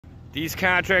These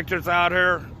contractors out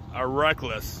here are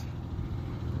reckless.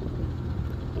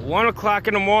 1 o'clock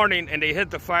in the morning and they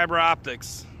hit the fiber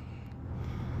optics.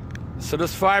 So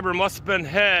this fiber must have been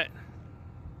hit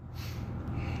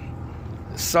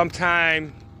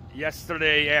sometime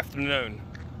yesterday afternoon.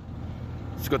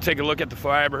 Let's go take a look at the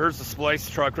fiber. Here's the splice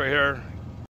truck right here.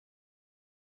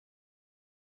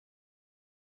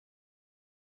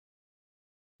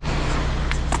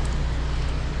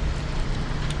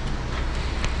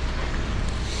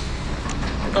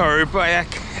 Alright, we're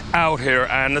back out here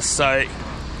on the site,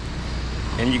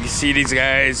 and you can see these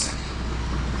guys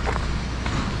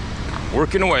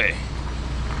working away.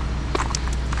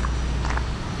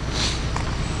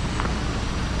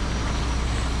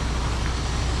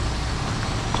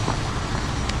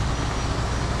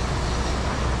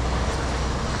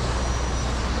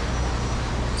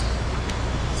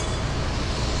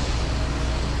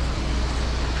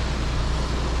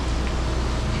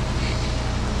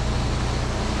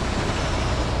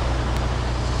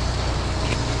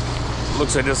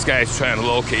 Looks like this guy's trying to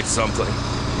locate something.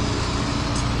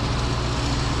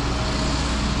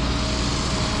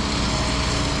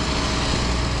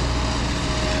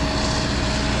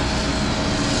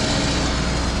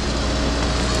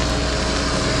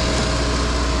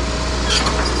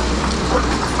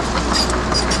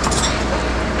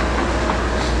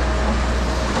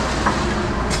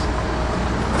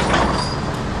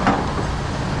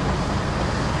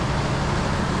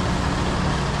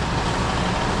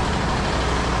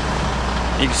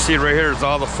 You can see right here is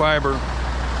all the fiber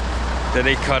that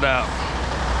they cut out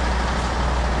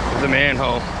of the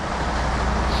manhole.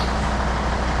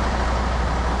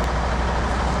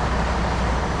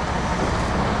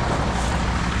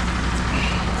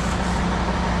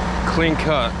 Clean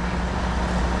cut.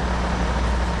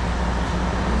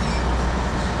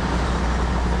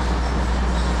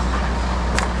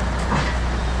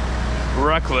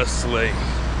 Recklessly.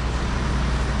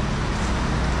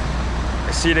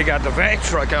 I see they got the vac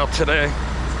truck out today.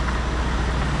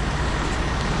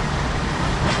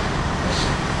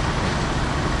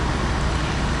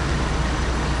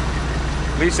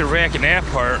 At least they're racking that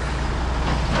part.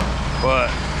 But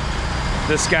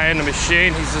this guy in the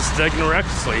machine, he's just digging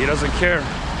recklessly. He doesn't care.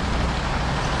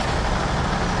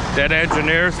 That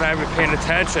engineer's not even paying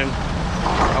attention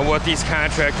on what these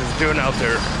contractors are doing out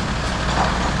there.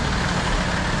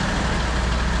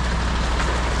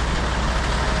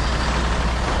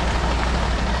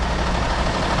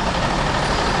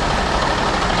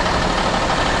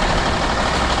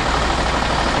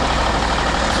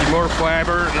 More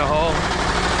fiber in the hole.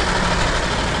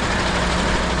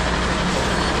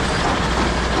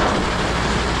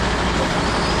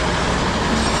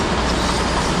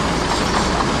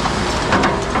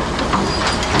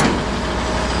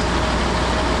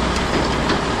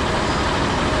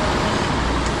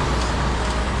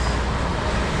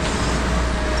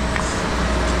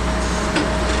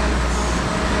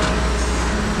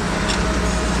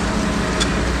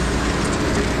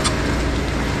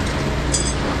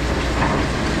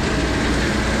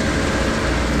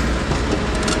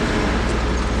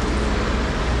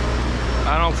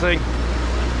 I don't think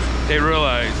they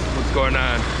realize what's going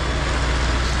on.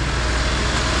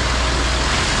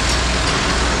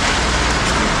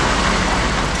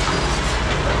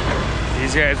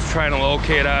 These guys are trying to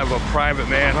locate out of a private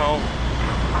manhole.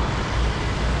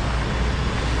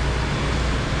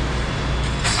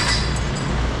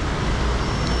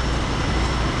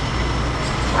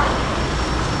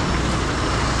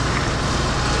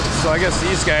 So I guess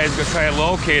these guys are gonna try to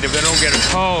locate. If they don't get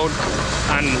a code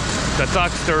on the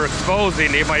ducts they're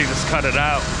exposing, they might just cut it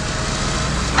out.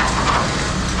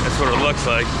 That's what it looks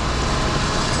like.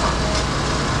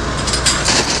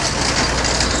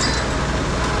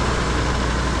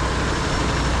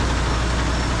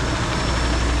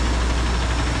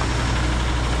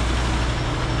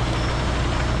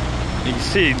 You can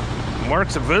see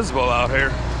marks are visible out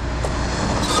here.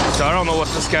 So I don't know what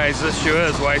this guy's issue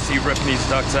is. Why is he ripping these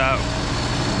ducts out?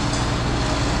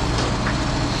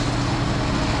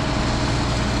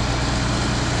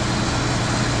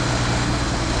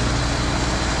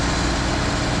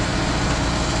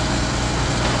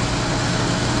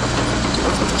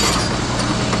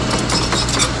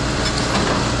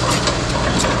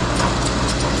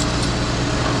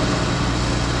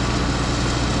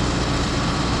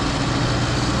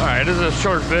 Alright, this is a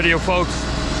short video, folks.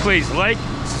 Please like,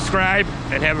 subscribe,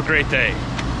 and have a great day.